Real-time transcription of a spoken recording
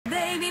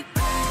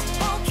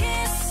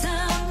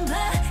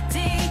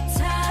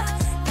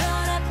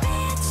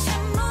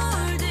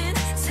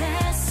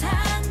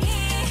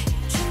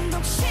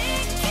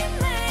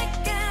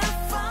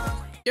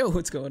Yo,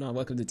 what's going on?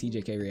 Welcome to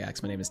TJK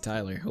Reacts. My name is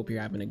Tyler. Hope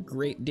you're having a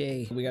great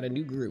day. We got a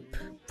new group.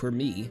 For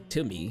me,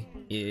 to me,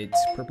 it's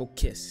Purple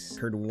Kiss.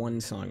 Heard one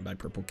song by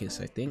Purple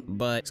Kiss, I think,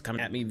 but it's coming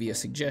at me via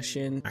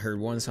suggestion. I heard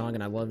one song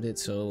and I loved it,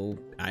 so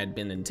I had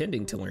been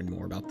intending to learn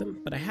more about them,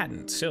 but I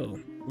hadn't. So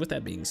with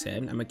that being said,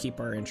 I'm gonna keep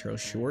our intro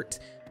short.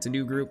 It's a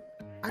new group.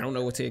 I don't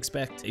know what to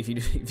expect. If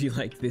you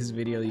like this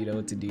video, you know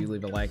what to do.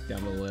 Leave a like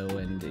down below,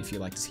 and if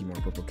you'd like to see more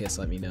Purple Kiss,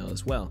 let me know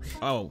as well.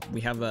 Oh,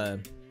 we have a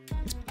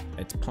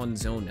it's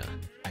Ponzona,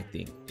 I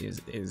think is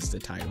the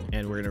title,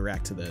 and we're gonna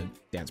react to the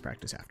dance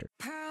practice after.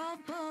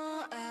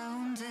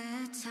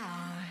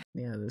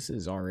 Yeah, this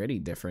is already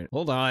different.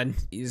 Hold on,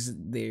 is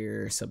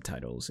there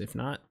subtitles? If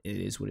not, it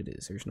is what it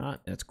is. There's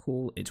not, that's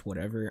cool. It's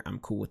whatever, I'm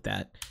cool with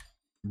that.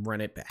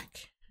 Run it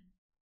back.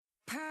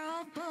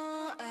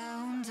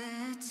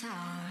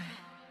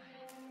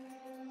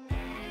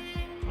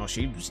 Oh,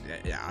 she was,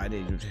 I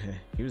didn't,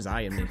 he was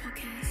eyeing me.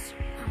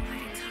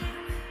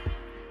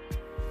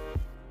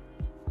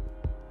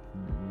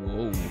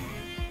 Whoa.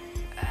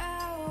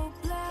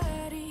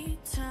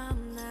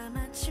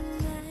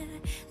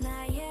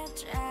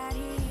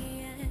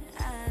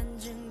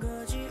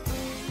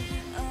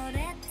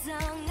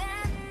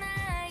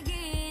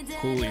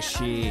 Who is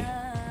she?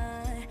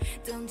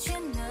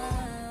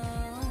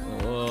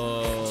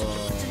 Oh.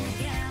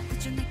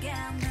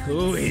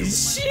 Who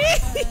is she?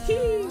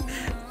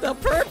 The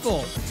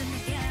purple.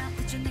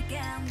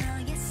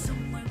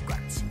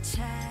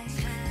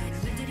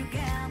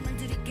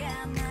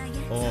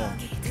 Oh.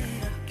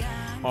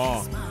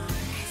 Oh.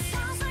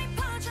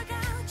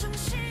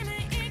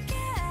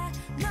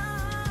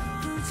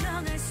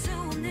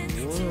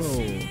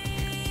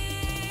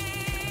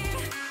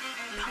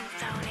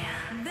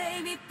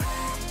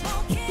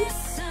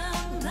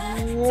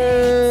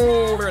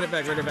 Whoa. Run it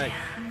back, run it back.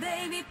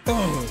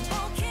 Oh.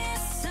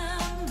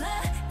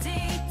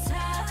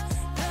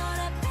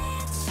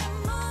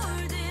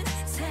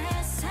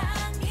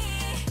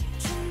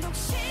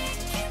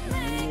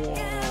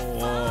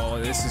 Whoa,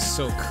 this is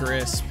so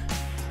crisp.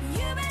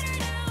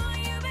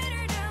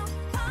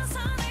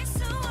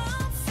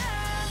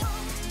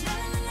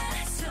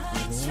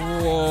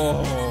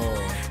 Whoa.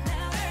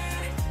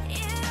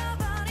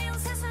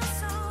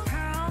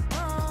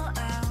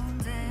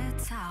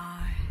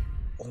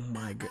 Oh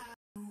my god.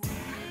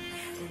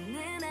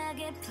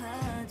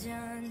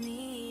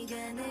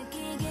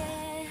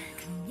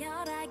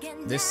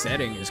 This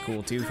setting is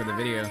cool too for the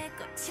video.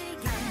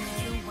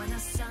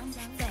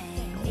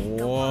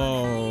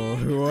 Whoa.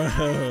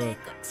 Whoa.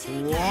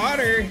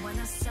 Water.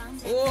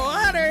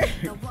 Water.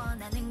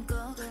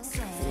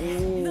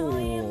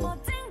 Ooh.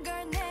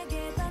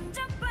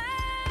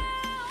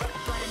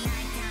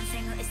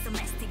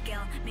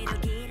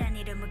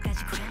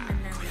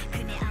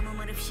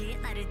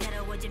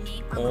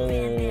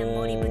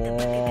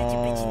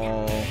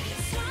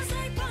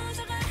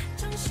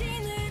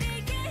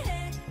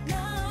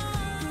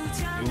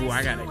 Ooh,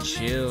 I gotta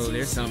chill.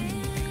 There's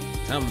something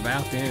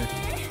about them.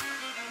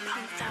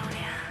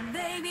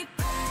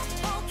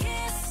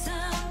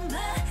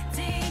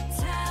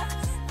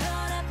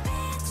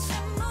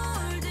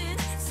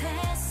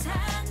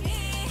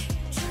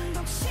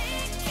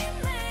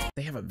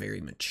 They have a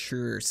very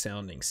mature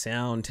sounding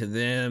sound to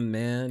them,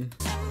 man.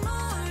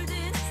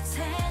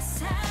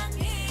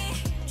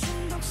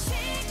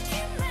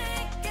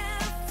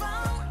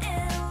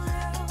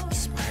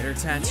 Spider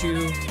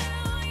tattoo.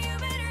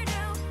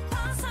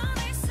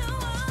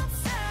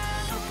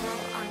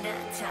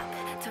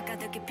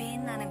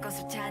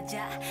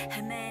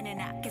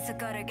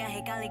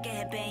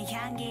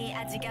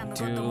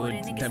 Dude,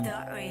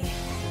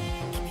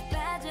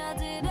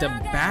 the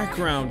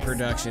background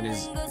production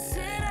is,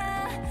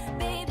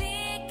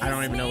 I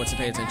don't even know what to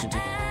pay attention to.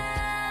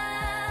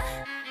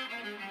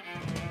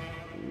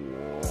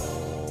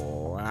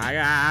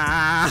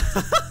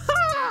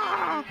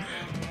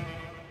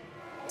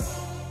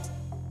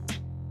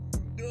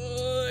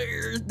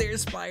 Whoa,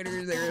 there's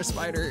spiders, there's a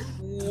spider.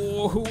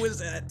 Whoa, who was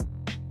that?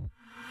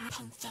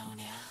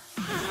 Ponzona.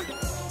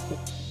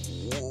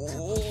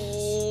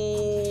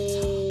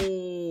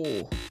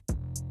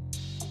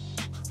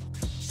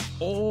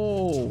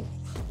 Oh.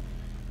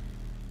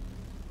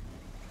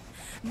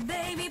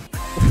 Baby.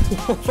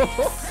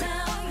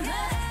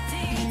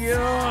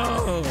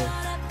 Yo.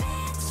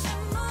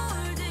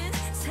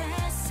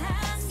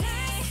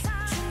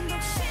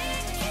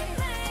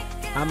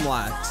 I'm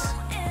locked.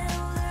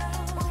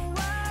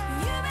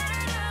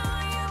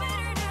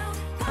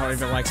 I don't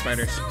even like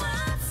spiders.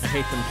 I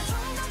hate them.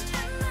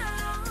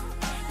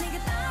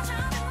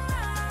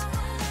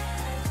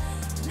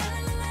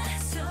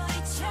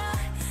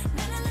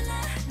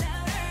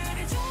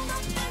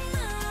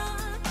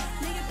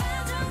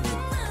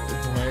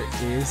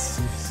 What is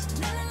this?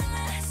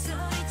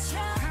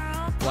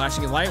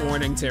 Flashing a light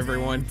warning to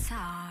everyone.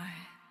 A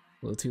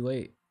little too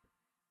late.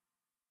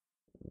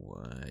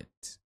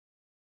 What?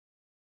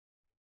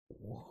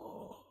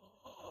 Whoa.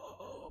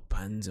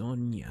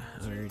 Ponzoña.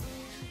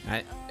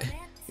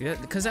 Yeah,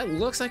 because that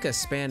looks like a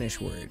Spanish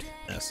word.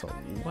 That's a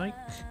like.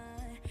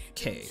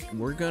 Okay,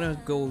 we're gonna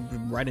go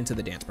right into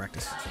the dance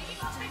practice.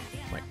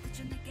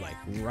 Like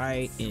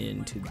right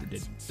into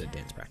the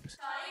dance practice.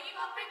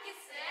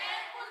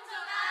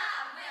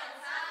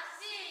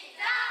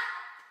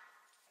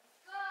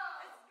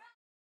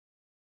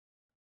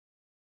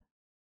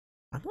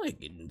 I'm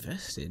like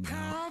invested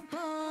now.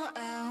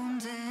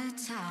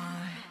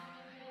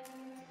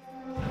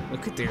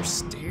 Look at their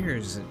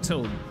stairs. It's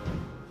so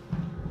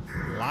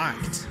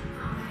locked.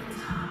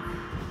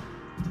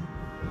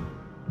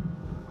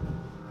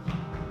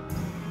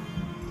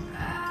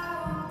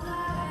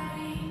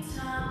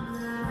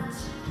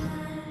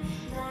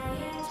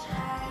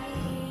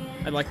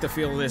 I like the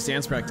feel of this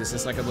dance practice.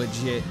 It's like a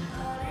legit,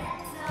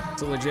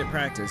 it's a legit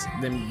practice.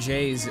 Them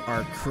J's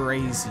are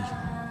crazy.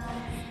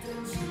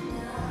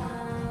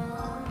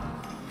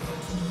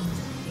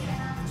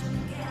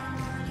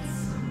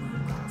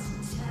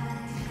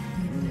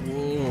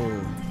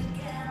 Whoa.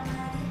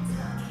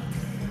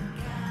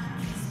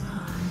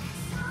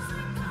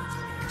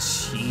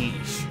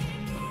 Sheesh.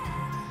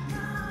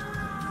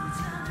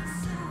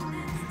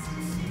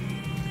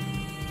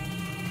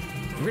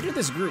 Where did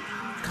this group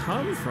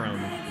come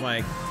from?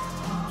 Like,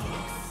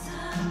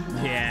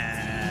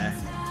 yeah.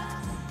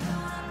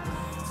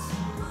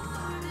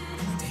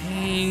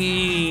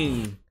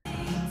 Dang.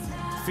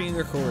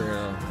 Finger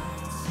choreo.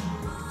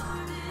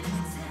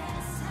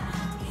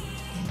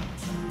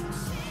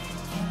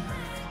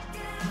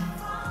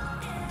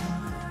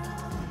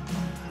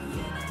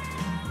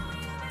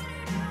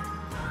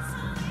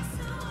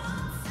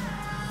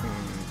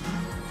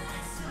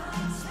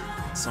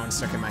 Song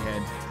stuck in my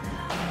head.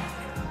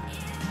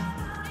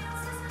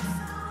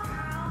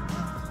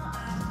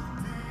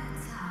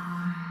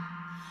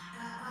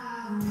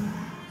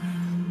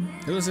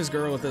 Who is this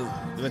girl with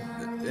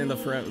in the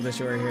front with the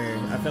short hair?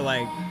 I feel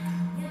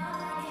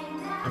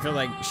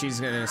like she's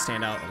gonna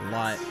stand out a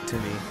lot to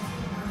me.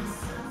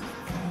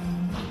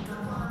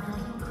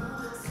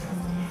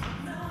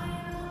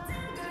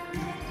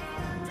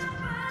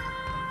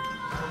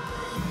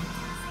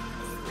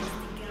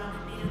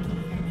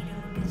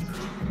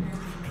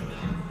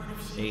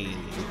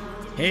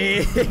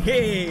 Hey,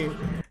 hey.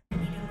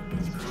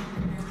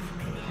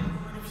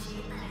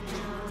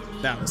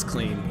 That was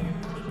clean.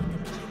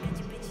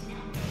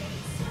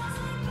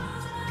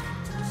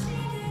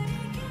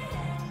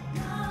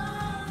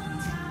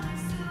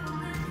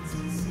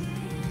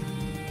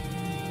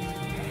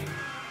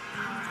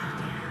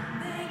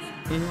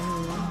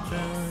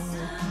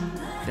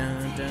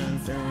 Dun, dun,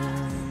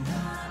 dun,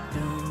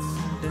 dun,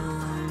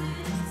 dun,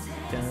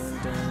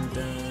 dun,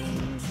 dun.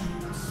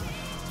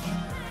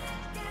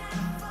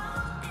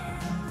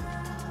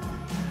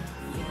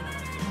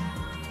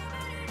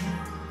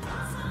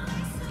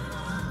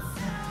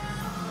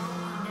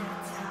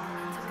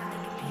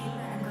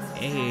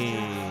 Hey.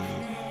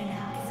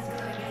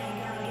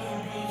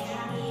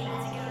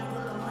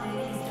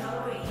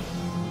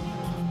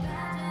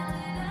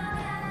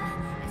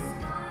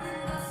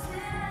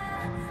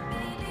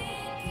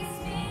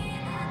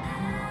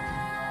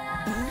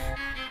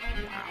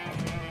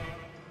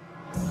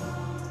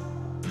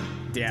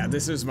 Yeah,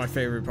 this is my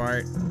favorite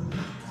part.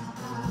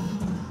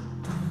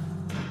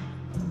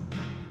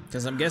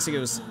 Because I'm guessing it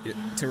was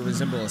to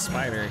resemble a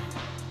spider.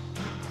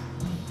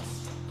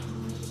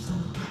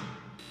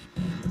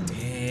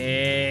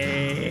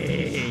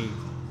 Dang.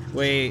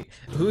 Wait,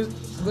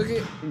 look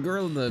at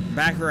girl in the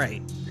back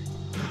right.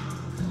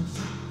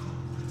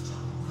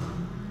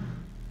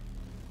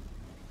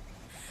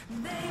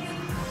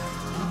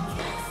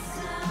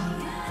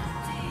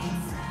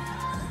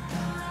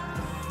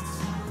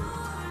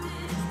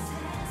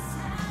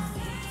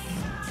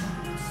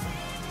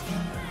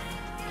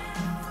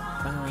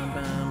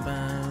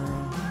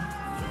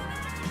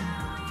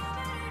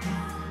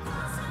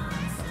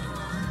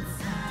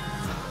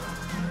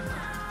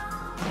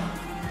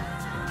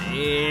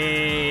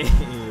 Hey.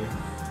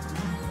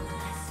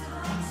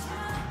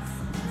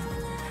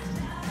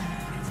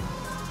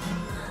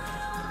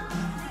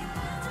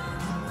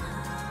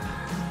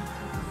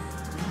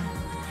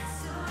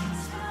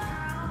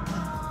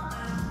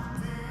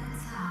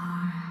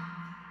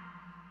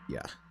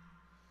 Yeah.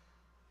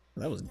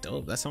 That was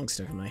dope. That song's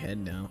stuck in my head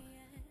now.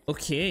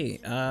 Okay,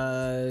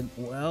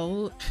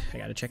 well, I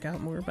gotta check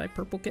out more by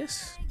Purple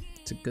Kiss.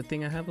 It's a good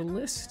thing I have a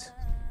list.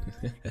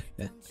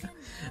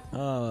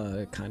 Oh,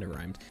 it kind of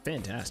rhymed.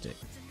 Fantastic.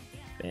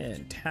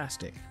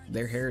 Fantastic.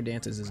 Their hair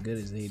dances as good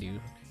as they do.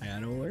 I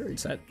got no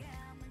words. I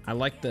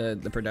like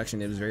the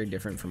production. It was very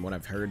different from what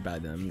I've heard by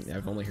them.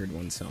 I've only heard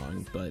one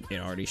song, but it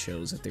already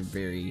shows that they're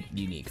very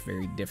unique,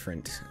 very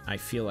different. I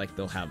feel like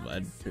they'll have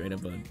a bit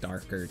of a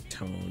darker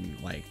tone,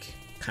 like,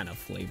 kind of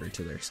flavor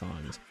to their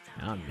songs.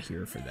 I'm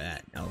here for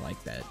that. I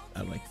like that.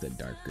 I like the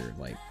darker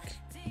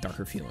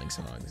feeling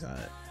songs. I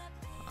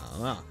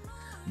don't know.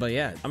 But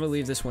yeah, I'm gonna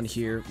leave this one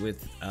here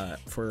with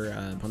for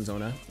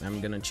Ponzona. I'm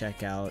gonna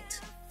check out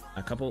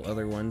a couple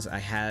other ones. I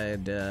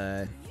had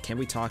Can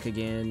We Talk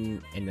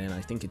Again, and then I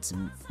think it's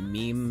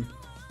Meme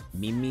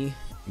meme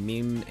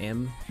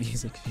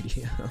music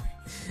video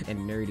and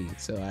nerdy.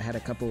 So I had a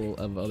couple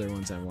of other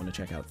ones I want to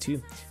check out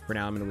too. For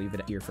now, I'm going to leave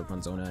it here for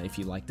Ponzona. If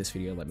you like this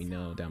video, let me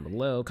know down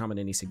below. Comment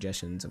any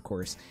suggestions, of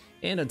course.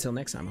 And until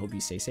next time, hope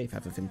you stay safe.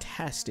 Have a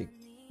fantastic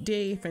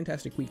day,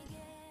 fantastic week.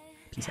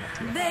 Peace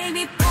out.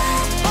 Baby,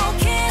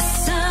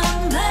 kiss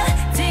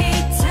somebody.